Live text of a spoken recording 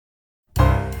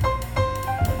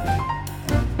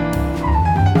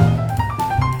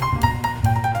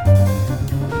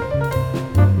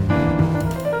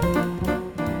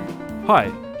Hi,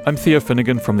 I'm Theo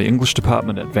Finnegan from the English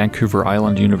department at Vancouver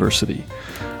Island University.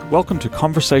 Welcome to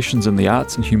Conversations in the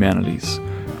Arts and Humanities.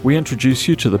 We introduce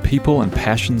you to the people and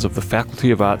passions of the Faculty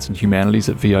of Arts and Humanities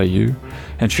at VIU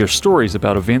and share stories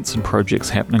about events and projects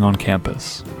happening on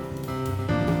campus.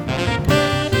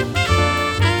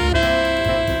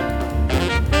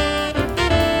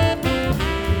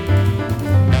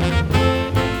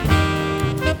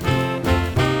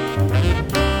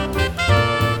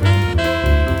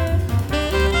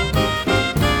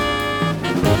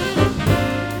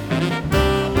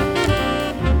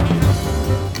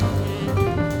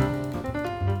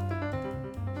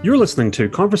 You're listening to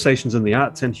Conversations in the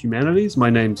Arts and Humanities.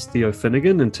 My name's Theo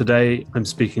Finnegan, and today I'm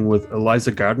speaking with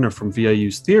Eliza Gardner from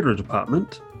VIU's Theatre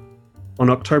Department. On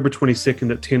October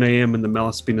 22nd at 10 a.m. in the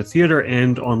Malaspina Theatre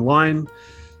and online,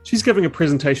 she's giving a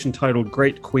presentation titled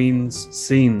Great Queens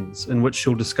Scenes, in which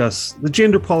she'll discuss the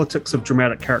gender politics of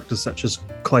dramatic characters such as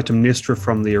Clytemnestra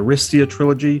from the Orestia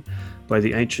trilogy by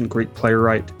the ancient Greek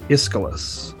playwright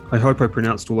Aeschylus. I hope I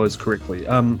pronounced all those correctly.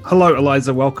 Hello,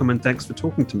 Eliza. Welcome, and thanks for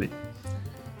talking to me.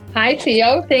 Hi,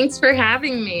 Theo. Thanks for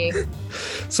having me.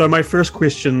 So my first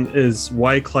question is,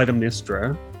 why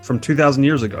Clytemnestra from 2,000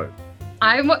 years ago?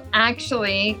 I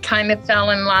actually kind of fell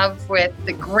in love with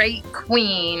the great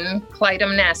queen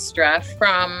Clytemnestra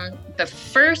from the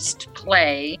first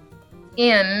play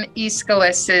in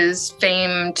Aeschylus's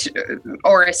famed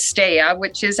Oresteia,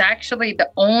 which is actually the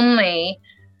only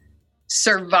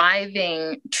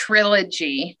surviving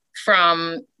trilogy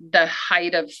from the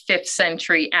height of 5th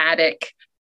century Attic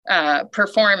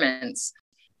performance.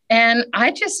 And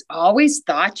I just always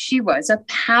thought she was a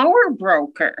power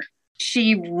broker.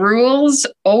 She rules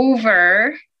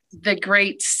over the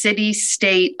great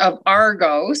city-state of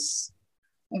Argos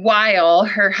while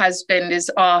her husband is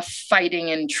off fighting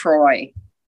in Troy.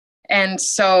 And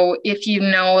so if you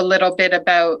know a little bit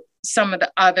about some of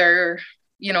the other,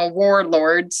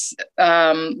 warlords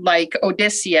like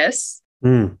Odysseus,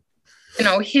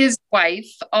 his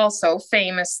wife also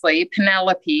famously,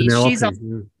 Penelope.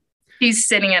 She's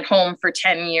sitting at home for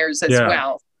 10 years as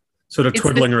well. Sort of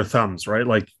twiddling her thumbs, right?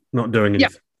 Like not doing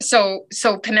anything. Yeah.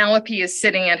 So Penelope is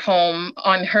sitting at home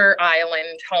on her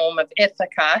island home of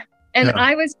Ithaca. And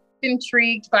I was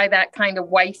intrigued by that kind of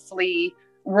wifely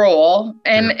role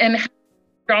and how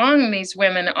strong these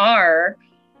women are.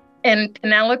 And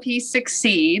Penelope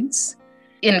succeeds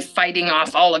in fighting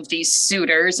off all of these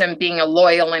suitors and being a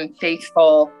loyal and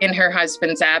faithful in her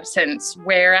husband's absence.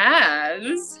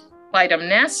 Whereas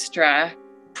Clytemnestra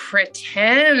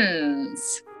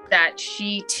pretends that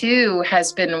she too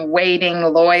has been waiting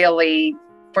loyally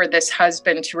for this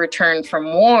husband to return from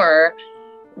war,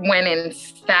 when in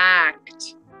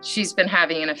fact, she's been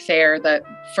having an affair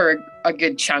for a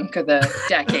good chunk of the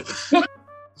decade.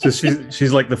 So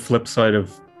she's like the flip side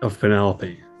of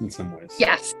Penelope in some ways.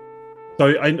 Yes.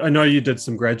 So I know you did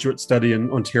some graduate study in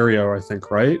Ontario, I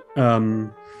think, right?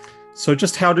 So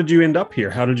just how did you end up here?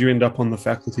 How did you end up on the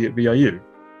faculty at VIU?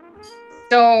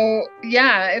 So,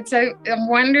 it's a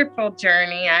wonderful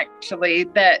journey, actually,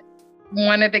 that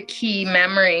one of the key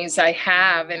memories I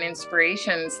have and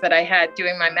inspirations that I had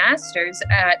doing my master's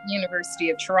at University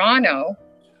of Toronto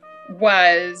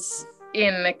was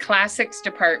in the classics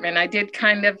department. I did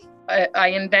I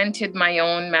invented my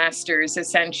own master's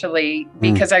essentially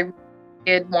because I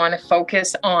did want to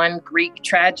focus on Greek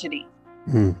tragedy.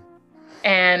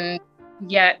 And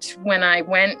yet when I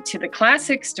went to the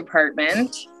classics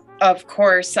department, of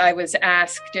course, I was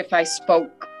asked if I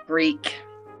spoke Greek.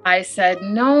 I said,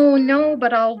 no,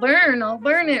 but I'll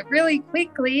learn it really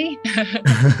quickly.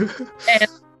 And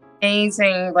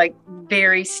amazing,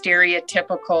 very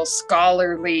stereotypical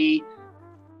scholarly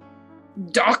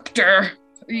doctor,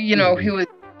 who was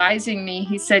advising me.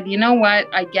 He said, you know what?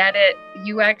 I get it.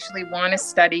 You actually want to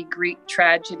study Greek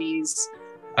tragedies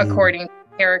according to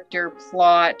character,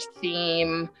 plot,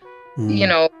 theme,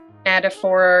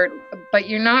 metaphor, but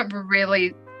you're not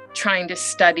really trying to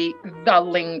study the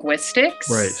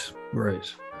linguistics.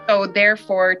 Right. So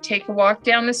therefore, take a walk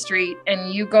down the street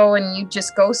and you go and you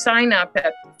just go sign up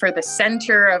for the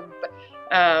Center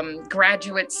of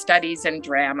Graduate Studies in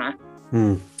Drama.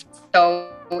 So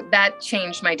that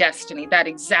changed my destiny, that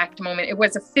exact moment. It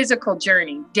was a physical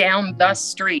journey down the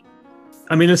street.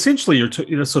 I mean, essentially,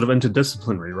 you're sort of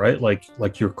interdisciplinary, right?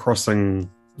 Like you're crossing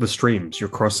the streams. You're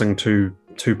crossing two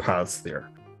paths there.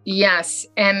 Yes,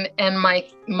 and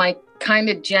my kind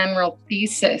of general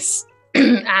thesis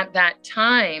at that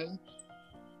time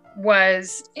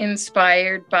was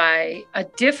inspired by a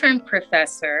different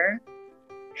professor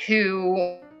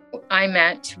who I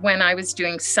met when I was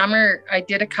doing I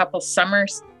did a couple summer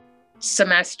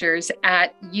semesters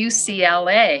at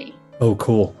UCLA. Oh,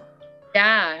 cool.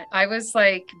 Yeah, I was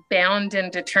like bound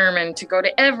and determined to go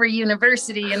to every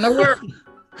university in the world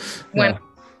when Yeah.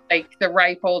 like the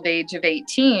ripe old age of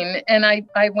 18. And I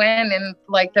went, and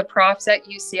like the profs at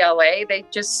UCLA, they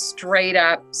just straight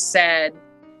up said,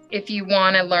 if you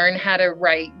want to learn how to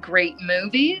write great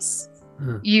movies,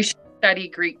 you should study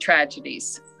Greek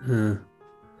tragedies.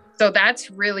 So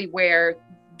that's really where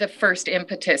the first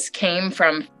impetus came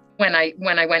from when I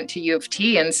went to U of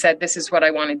T and said, this is what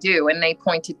I want to do. And they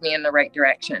pointed me in the right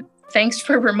direction. Thanks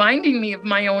for reminding me of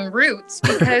my own roots,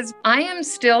 because I am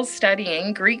still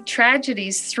studying Greek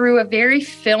tragedies through a very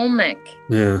filmic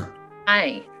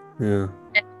eye. Yeah.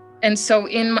 And so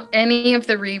in any of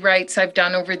the rewrites I've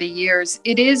done over the years,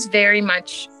 it is very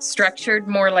much structured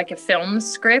more like a film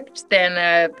script than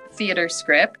a theater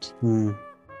script.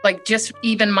 Like just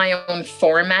even my own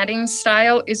formatting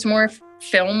style is more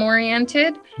film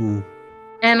oriented.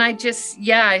 And I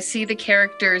see the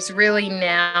characters really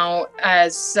now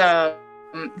as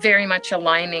very much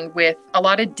aligning with a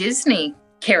lot of Disney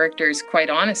characters, quite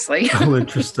honestly. Oh,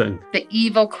 interesting. The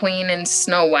evil queen in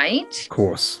Snow White. Of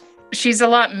course. She's a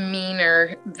lot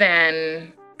meaner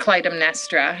than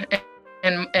Clytemnestra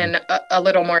and a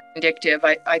little more vindictive,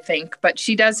 I think. But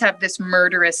she does have this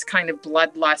murderous kind of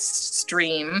bloodlust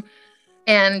stream.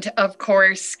 And of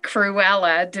course,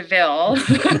 Cruella de Vil.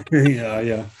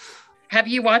 Yeah. Have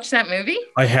you watched that movie?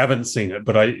 I haven't seen it,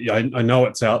 but I know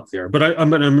it's out there. But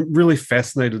I'm really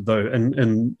fascinated though,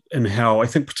 in how I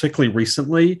think particularly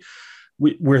recently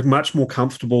we're much more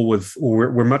comfortable with, or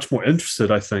we're much more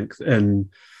interested, I think, in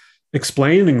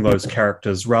explaining those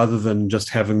characters rather than just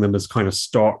having them as kind of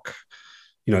stock,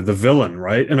 the villain,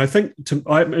 right? And I think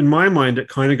in my mind, it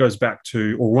kind of goes back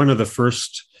to, or one of the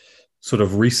first sort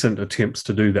of recent attempts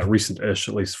to do that, recent-ish,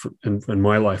 at least in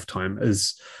my lifetime,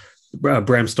 is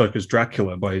Bram Stoker's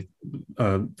Dracula by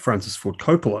Francis Ford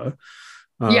Coppola,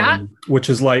 which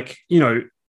is like,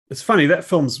 it's funny, that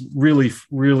film's really,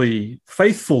 really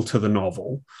faithful to the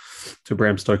novel, to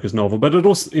Bram Stoker's novel, but it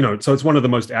also, so it's one of the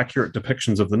most accurate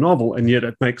depictions of the novel, and yet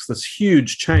it makes this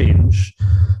huge change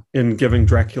in giving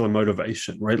Dracula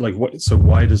motivation, right? Like, so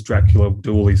why does Dracula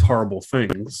do all these horrible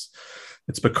things?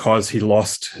 It's because he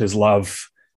lost his love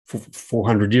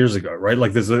 400 years ago, right?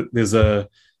 Like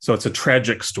so it's a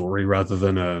tragic story rather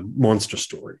than a monster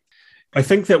story. I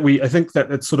think that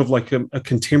it's sort of like a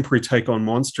contemporary take on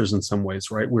monsters in some ways,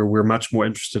 right? Where we're much more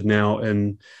interested now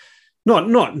in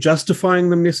not justifying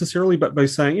them necessarily, but by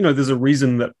saying, there's a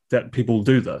reason that people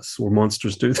do this, or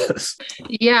monsters do this.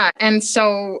 Yeah. And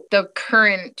so the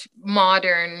current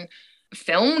modern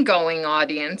film going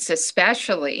audience,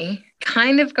 especially,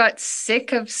 kind of got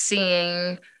sick of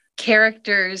seeing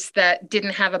characters that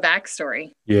didn't have a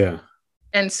backstory. Yeah.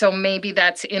 And so maybe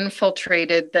that's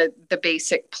infiltrated the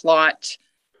basic plot.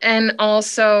 And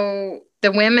also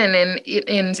the women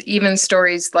in even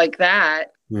stories like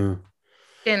that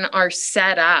are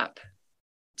set up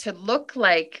to look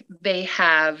like they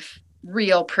have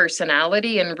real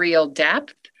personality and real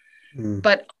depth,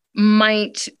 but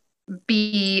might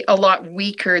be a lot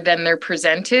weaker than they're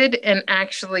presented, and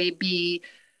actually be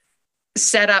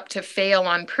set up to fail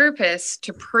on purpose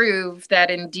to prove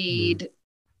that indeed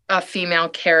a female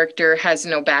character has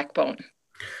no backbone.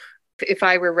 If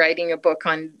I were writing a book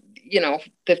on,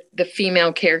 the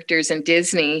female characters in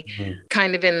Disney,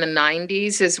 kind of in the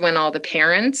 90s is when all the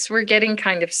parents were getting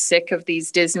kind of sick of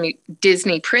these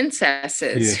Disney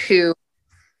princesses who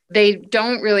they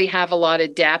don't really have a lot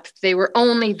of depth. They were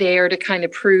only there to kind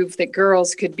of prove that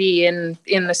girls could be in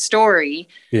the story,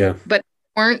 but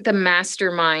weren't the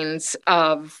masterminds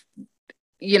of,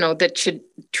 the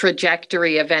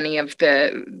trajectory of any of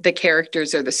the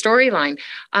characters or the storyline.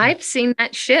 I've seen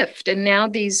that shift, and now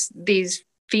these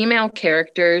female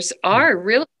characters are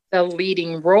really the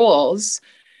leading roles,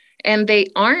 and they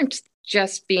aren't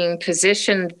just being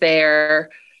positioned there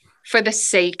for the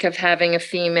sake of having a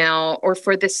female, or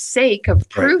for the sake of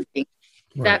proving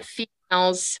that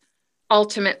females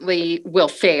ultimately will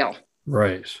fail.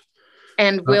 Right.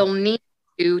 And will need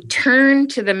to turn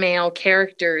to the male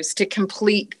characters to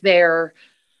complete their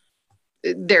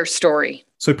story.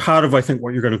 So part of, I think,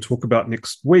 what you're going to talk about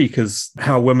next week is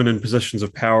how women in positions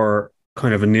of power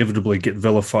kind of inevitably get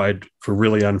vilified for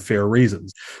really unfair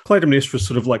reasons. Clytemnestra is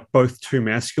sort of like both too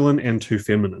masculine and too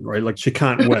feminine, right? Like she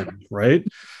can't win, right?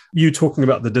 You talking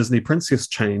about the Disney princess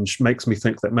change makes me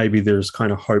think that maybe there's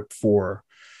kind of hope for,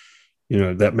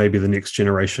 that maybe the next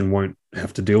generation won't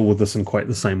have to deal with this in quite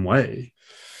the same way.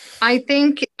 I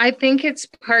think it's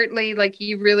partly like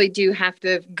you really do have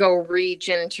to go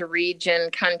region to region,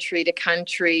 country to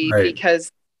country,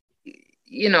 because,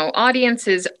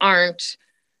 audiences aren't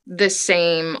the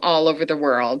same all over the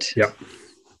world. Yep.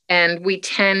 And we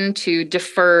tend to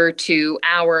defer to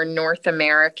our North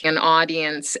American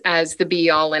audience as the be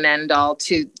all and end all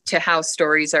to how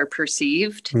stories are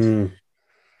perceived.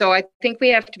 So I think we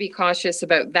have to be cautious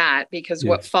about that, because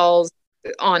what falls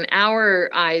on our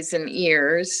eyes and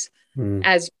ears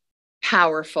as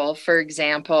powerful, for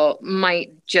example,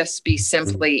 might just be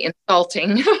simply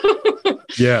insulting.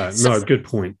 Good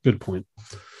point.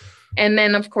 And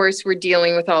then, of course, we're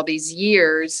dealing with all these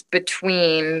years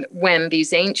between when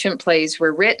these ancient plays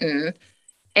were written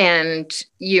and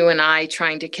you and I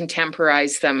trying to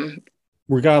contemporize them.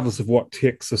 Regardless of what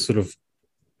texts are sort of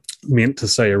meant to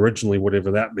say originally,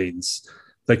 whatever that means,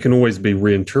 they can always be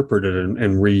reinterpreted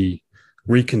and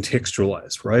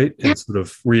recontextualized, right? And sort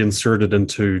of reinserted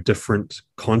into different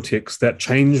contexts that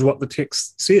change what the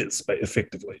text says,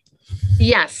 effectively.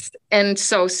 Yes. And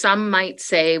so some might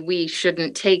say we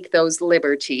shouldn't take those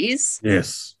liberties.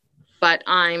 Yes. But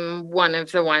I'm one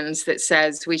of the ones that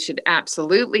says we should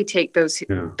absolutely take those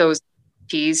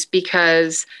liberties,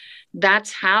 because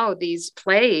that's how these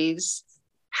plays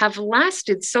have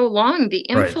lasted so long. The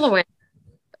influence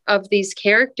of these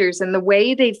characters and the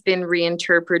way they've been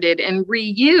reinterpreted and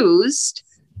reused,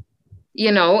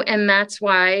 and that's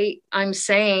why I'm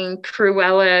saying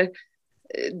Cruella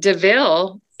de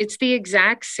Vil, it's the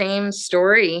exact same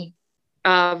story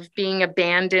of being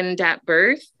abandoned at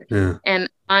birth and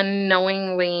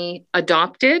unknowingly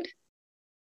adopted,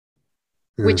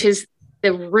 which is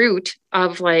the root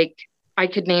of, like, I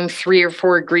could name 3 or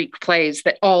 4 Greek plays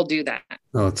that all do that.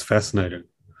 Oh, it's fascinating.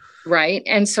 Right.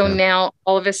 And so now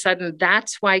all of a sudden,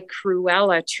 that's why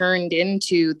Cruella turned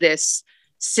into this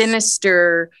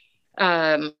sinister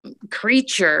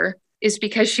creature, is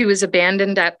because she was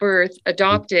abandoned at birth,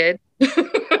 adopted,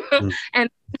 and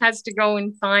has to go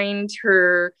and find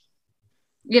her,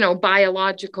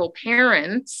 biological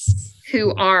parents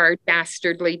who are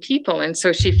dastardly people. And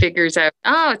so she figures out,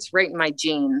 it's right in my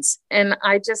genes. And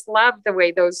I just love the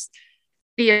way those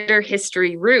theater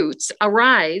history roots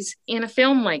arise in a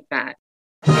film like that.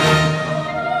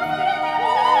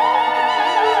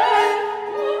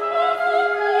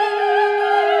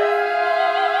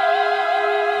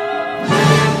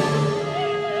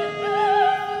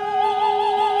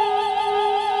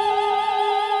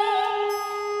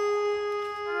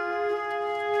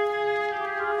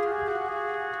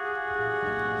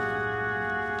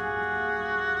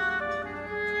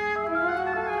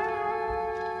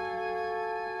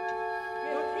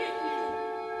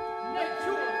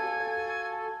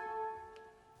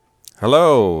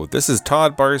 Hello, this is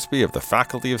Todd Barsby of the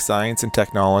Faculty of Science and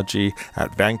Technology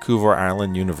at Vancouver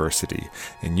Island University,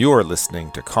 and you are listening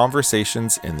to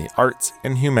Conversations in the Arts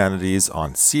and Humanities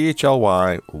on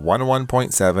CHLY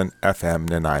 101.7 FM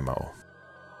Nanaimo.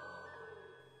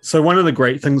 So one of the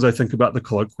great things I think about the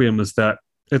colloquium is that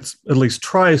it's at least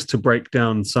tries to break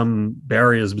down some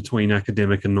barriers between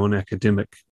academic and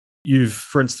non-academic. You've,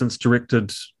 for instance,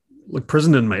 directed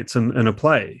prison inmates in a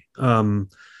play,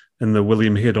 in the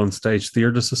William Head on Stage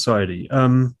Theatre Society.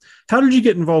 How did you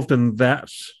get involved in that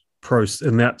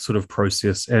sort of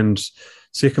process? And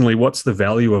secondly, what's the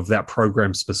value of that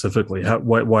program specifically?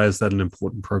 Why is that an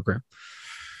important program?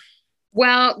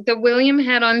 Well, the William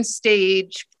Head on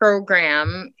Stage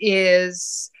program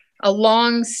is a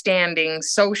long-standing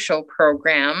social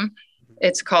program.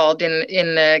 It's called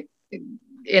in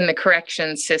the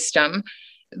correction system,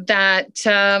 that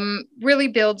really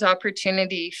builds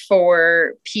opportunity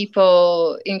for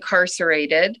people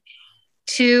incarcerated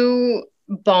to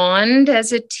bond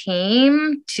as a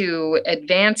team, to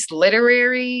advance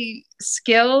literary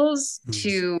skills,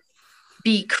 to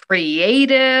be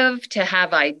creative, to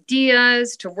have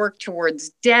ideas, to work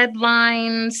towards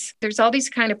deadlines. There's all these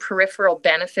kind of peripheral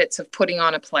benefits of putting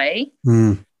on a play.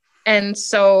 And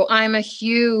so I'm a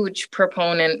huge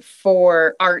proponent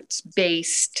for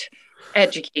arts-based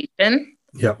education.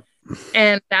 Yep.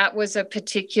 And that was a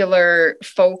particular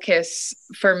focus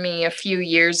for me a few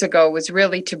years ago, was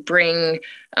really to bring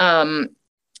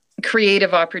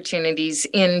creative opportunities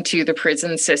into the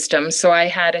prison system. So I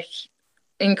had an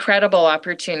incredible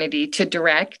opportunity to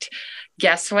direct.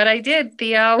 Guess what I did,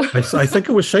 Theo? I think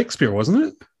it was Shakespeare, wasn't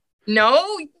it? No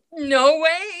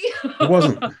way. It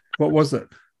wasn't. What was it?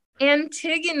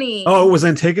 Antigone. Oh, it was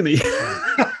Antigone.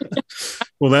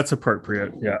 Well, that's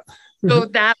appropriate. Yeah. So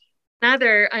that's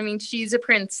another, she's a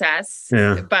princess,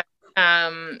 but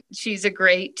she's a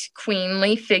great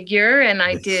queenly figure. And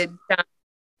I did,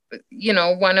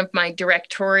 one of my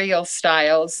directorial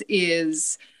styles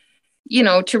is,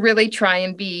 to really try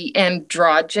and be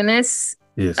androgynous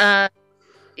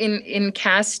in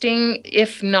casting,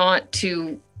 if not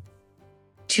to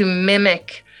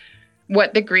mimic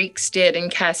what the Greeks did in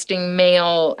casting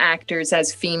male actors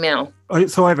as female.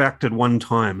 So I've acted one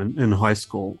time in high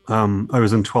school. I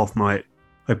was in 12th Night.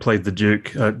 I played the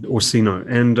Duke, Orsino.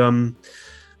 And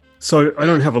so I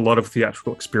don't have a lot of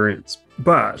theatrical experience.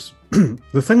 But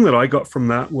the thing that I got from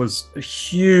that was a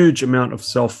huge amount of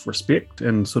self-respect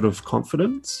and sort of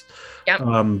confidence.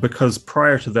 Yep. Because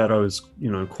prior to that, I was,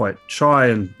 quite shy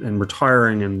and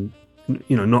retiring and,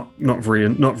 not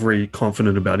very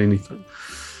confident about anything.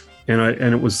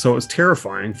 And it was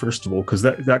terrifying, first of all, because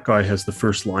that guy has the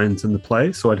first lines in the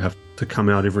play. So I'd have to come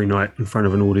out every night in front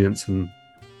of an audience and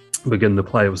begin the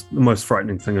play. It was the most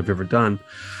frightening thing I've ever done.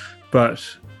 But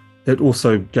it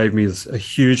also gave me a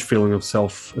huge feeling of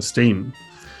self-esteem.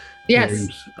 Yes.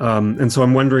 And so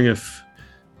I'm wondering if,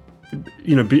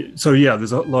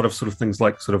 there's a lot of sort of things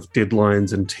like sort of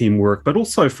deadlines and teamwork, but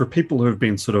also for people who have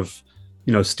been sort of,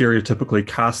 stereotypically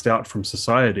cast out from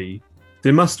society,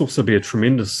 there must also be a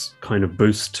tremendous kind of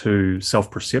boost to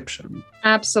self-perception.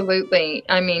 Absolutely.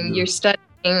 I mean, You're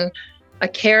studying a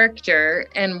character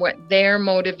and what their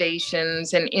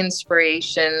motivations and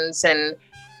inspirations and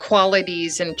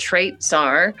qualities and traits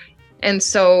are. And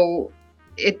so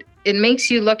it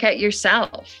makes you look at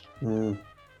yourself.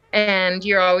 And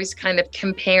you're always kind of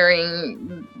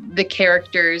comparing the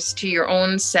characters to your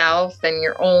own self and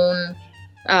your own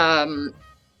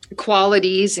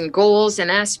qualities and goals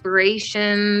and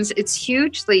aspirations. It's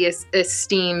hugely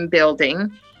esteem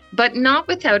building, but not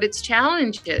without its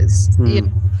challenges.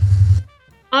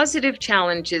 Positive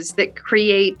challenges that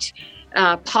create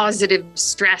positive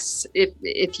stress,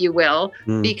 if you will,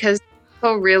 because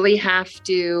people really have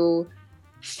to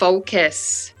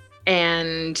focus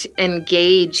and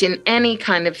engage in any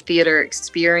kind of theater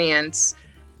experience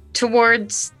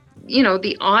towards,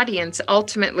 the audience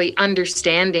ultimately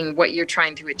understanding what you're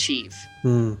trying to achieve.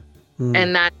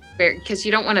 And that's because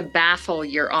you don't want to baffle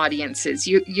your audiences.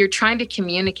 You're trying to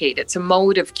communicate. It's a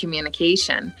mode of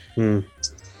communication.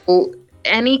 So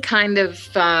any kind of,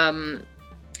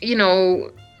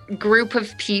 group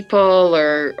of people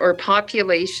or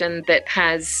population that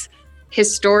has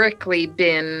historically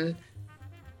been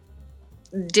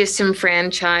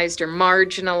disenfranchised or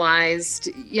marginalized,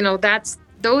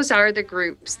 those are the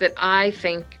groups that I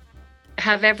think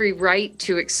have every right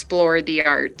to explore the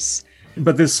arts.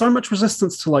 But there's so much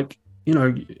resistance to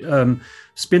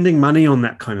spending money on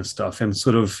that kind of stuff and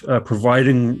sort of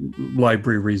providing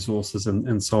library resources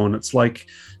and so on. It's like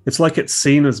it's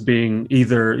seen as being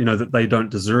either, that they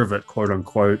don't deserve it, quote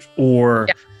unquote, or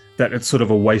that it's sort of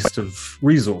a waste of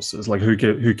resources. Like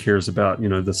who cares about,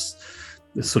 this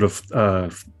sort of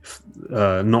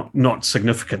not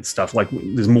significant stuff. Like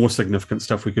there's more significant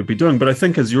stuff we could be doing. But I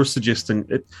think, as you're suggesting,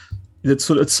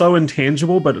 it's so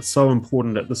intangible, but it's so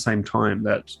important at the same time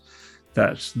that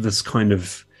this kind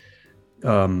of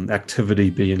activity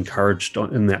be encouraged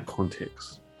in that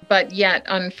context. But yet,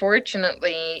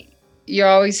 unfortunately, you're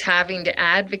always having to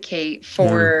advocate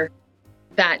for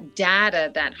that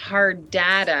data, that hard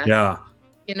data. Yeah.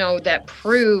 That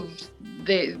proved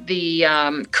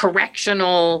the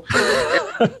correctional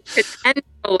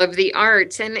potential of the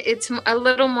arts. And it's a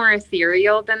little more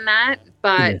ethereal than that,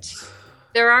 but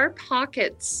there are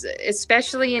pockets,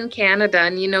 especially in Canada,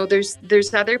 and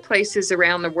there's other places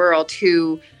around the world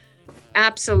who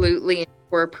absolutely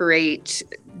incorporate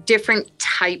different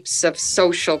types of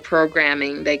social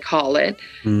programming, they call it,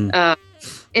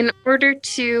 in order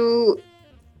to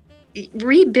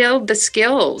rebuild the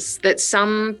skills that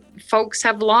some folks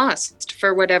have lost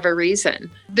for whatever reason.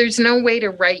 There's no way to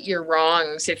right your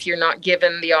wrongs if you're not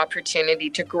given the opportunity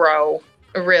to grow,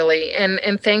 really. And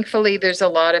thankfully, there's a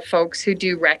lot of folks who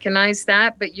do recognize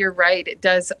that. But you're right, it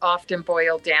does often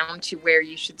boil down to where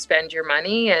you should spend your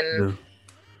money. And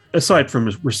aside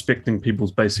from respecting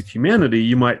people's basic humanity,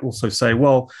 you might also say,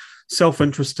 well,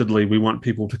 self-interestedly, we want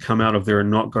people to come out of there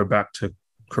and not go back to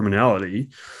criminality.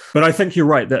 But I think you're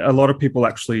right that a lot of people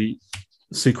actually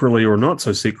secretly or not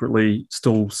so secretly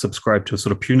still subscribe to a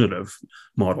sort of punitive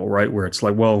model, right? Where it's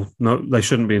like, well, no, they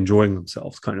shouldn't be enjoying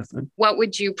themselves kind of thing. What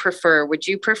would you prefer? Would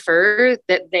you prefer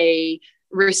that they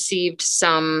received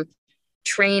some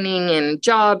training in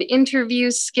job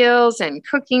interview skills and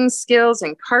cooking skills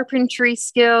and carpentry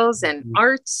skills and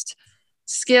arts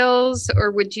skills?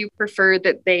 Or would you prefer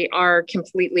that they are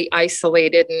completely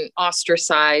isolated and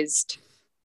ostracized,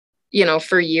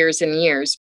 for years and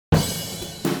years?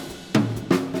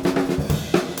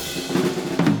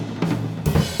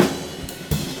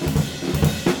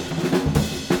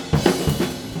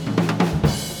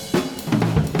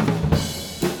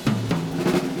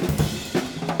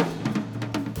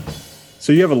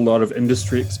 So you have a lot of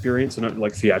industry experience and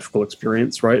like theatrical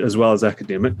experience, right? As well as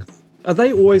academic Are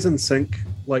they always in sync,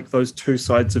 like those two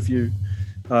sides of you,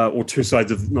 or two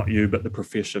sides of not you, but the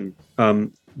profession?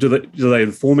 Do they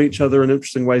inform each other in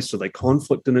interesting ways? Do they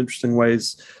conflict in interesting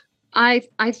ways? I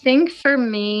think for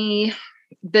me,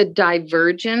 the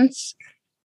divergence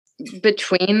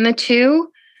between the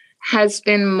two has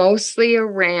been mostly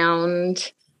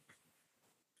around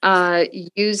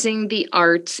using the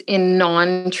arts in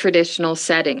non-traditional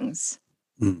settings.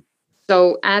 Mm.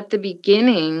 So at the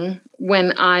beginning,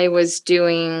 when I was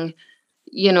doing,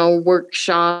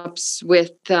 workshops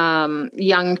with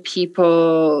young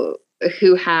people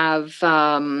who have,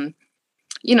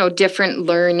 different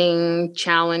learning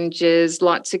challenges,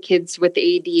 lots of kids with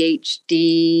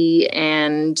ADHD,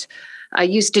 and I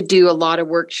used to do a lot of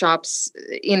workshops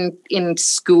in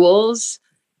schools,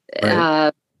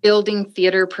 right. Building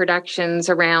theater productions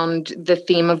around the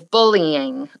theme of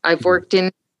bullying. I've worked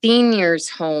in seniors'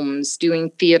 homes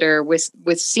doing theater with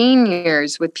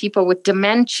seniors, with people with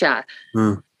dementia.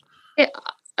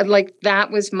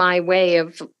 That was my way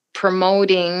of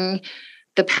promoting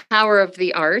the power of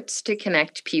the arts to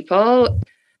connect people.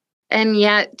 And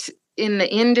yet in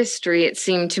the industry, it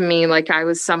seemed to me like I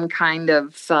was some kind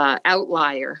of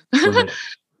outlier.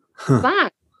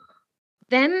 But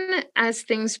then as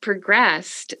things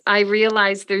progressed, I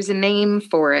realized there's a name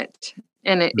for it.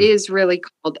 And it is really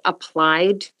called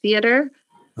applied theater.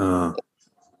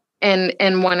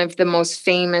 And one of the most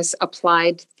famous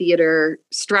applied theater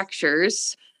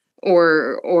structures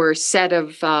or set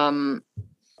of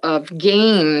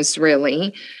games,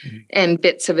 really, and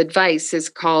bits of advice is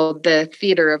called the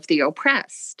theater of the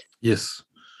oppressed. Yes.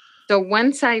 So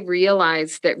once I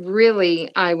realized that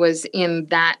really I was in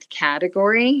that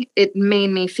category, it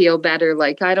made me feel better.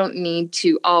 Like I don't need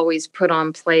to always put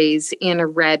on plays in a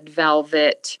red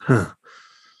velvet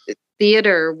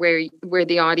theater where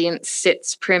the audience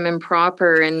sits prim and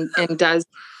proper and does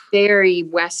very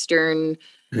Western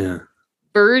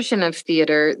version of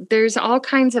theater. There's all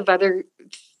kinds of other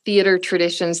theater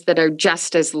traditions that are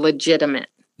just as legitimate.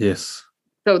 Yes.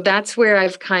 So that's where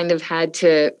I've kind of had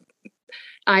to,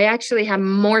 I actually have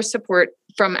more support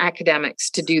from academics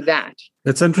to do that.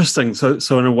 It's interesting. So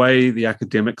in a way, the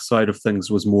academic side of things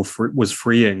was was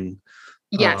freeing.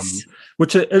 Yes.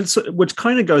 Which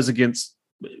kind of goes against,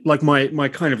 like my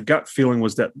kind of gut feeling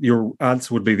was that your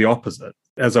answer would be the opposite.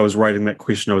 As I was writing that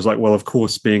question, I was like, well, of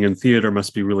course, being in theater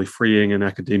must be really freeing, and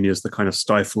academia is the kind of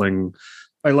stifling.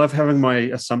 I love having my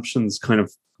assumptions kind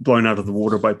of blown out of the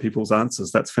water by people's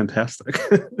answers. That's fantastic.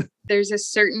 There's a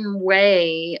certain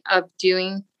way of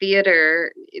doing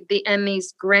theater, and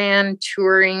these grand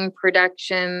touring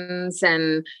productions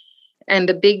and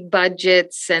the big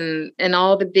budgets and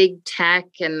all the big tech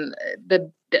and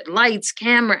the lights,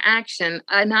 camera, action.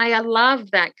 And I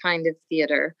love that kind of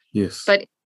theater. Yes. But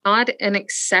not an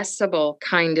accessible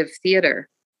kind of theater.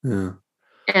 Yeah.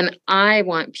 And I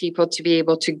want people to be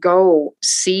able to go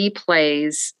see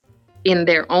plays in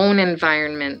their own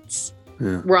environments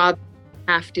rather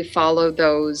than have to follow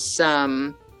those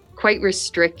quite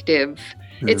restrictive.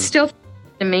 It's still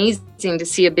amazing to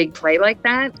see a big play like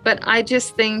that, but I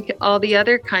just think all the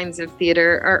other kinds of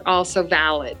theater are also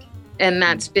valid. And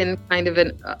that's been kind of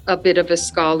a bit of a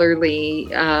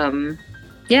scholarly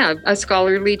a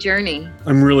scholarly journey.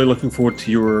 I'm really looking forward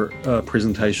to your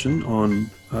presentation on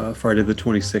Friday the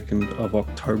 22nd of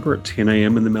October at 10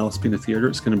 a.m. in the Malaspina Theatre.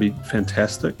 It's going to be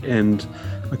fantastic, and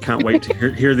I can't wait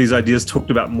to hear these ideas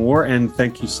talked about more. And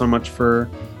thank you so much for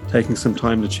taking some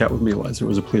time to chat with me, Eliza. It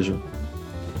was a pleasure.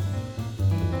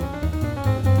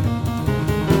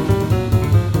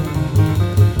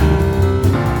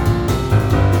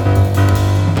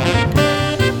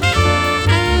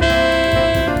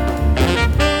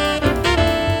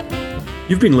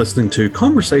 You've been listening to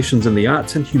Conversations in the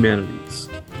Arts and Humanities.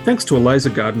 Thanks to Eliza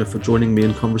Gardner for joining me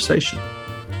in conversation.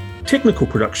 Technical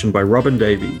production by Robin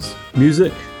Davies.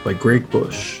 Music by Greg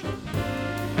Bush.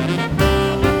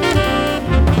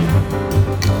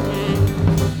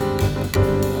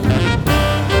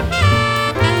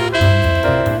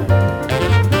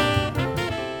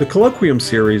 The Colloquium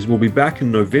series will be back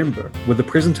in November with a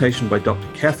presentation by Dr.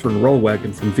 Catherine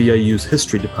Rollwagon from VIU's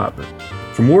History Department.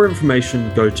 For more information,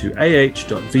 go to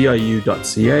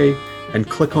ah.viu.ca and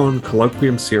click on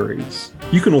Colloquium Series.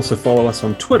 You can also follow us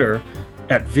on Twitter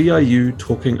at VIU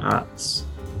Talking Arts.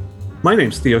 My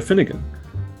name's Theo Finnegan.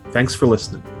 Thanks for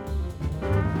listening.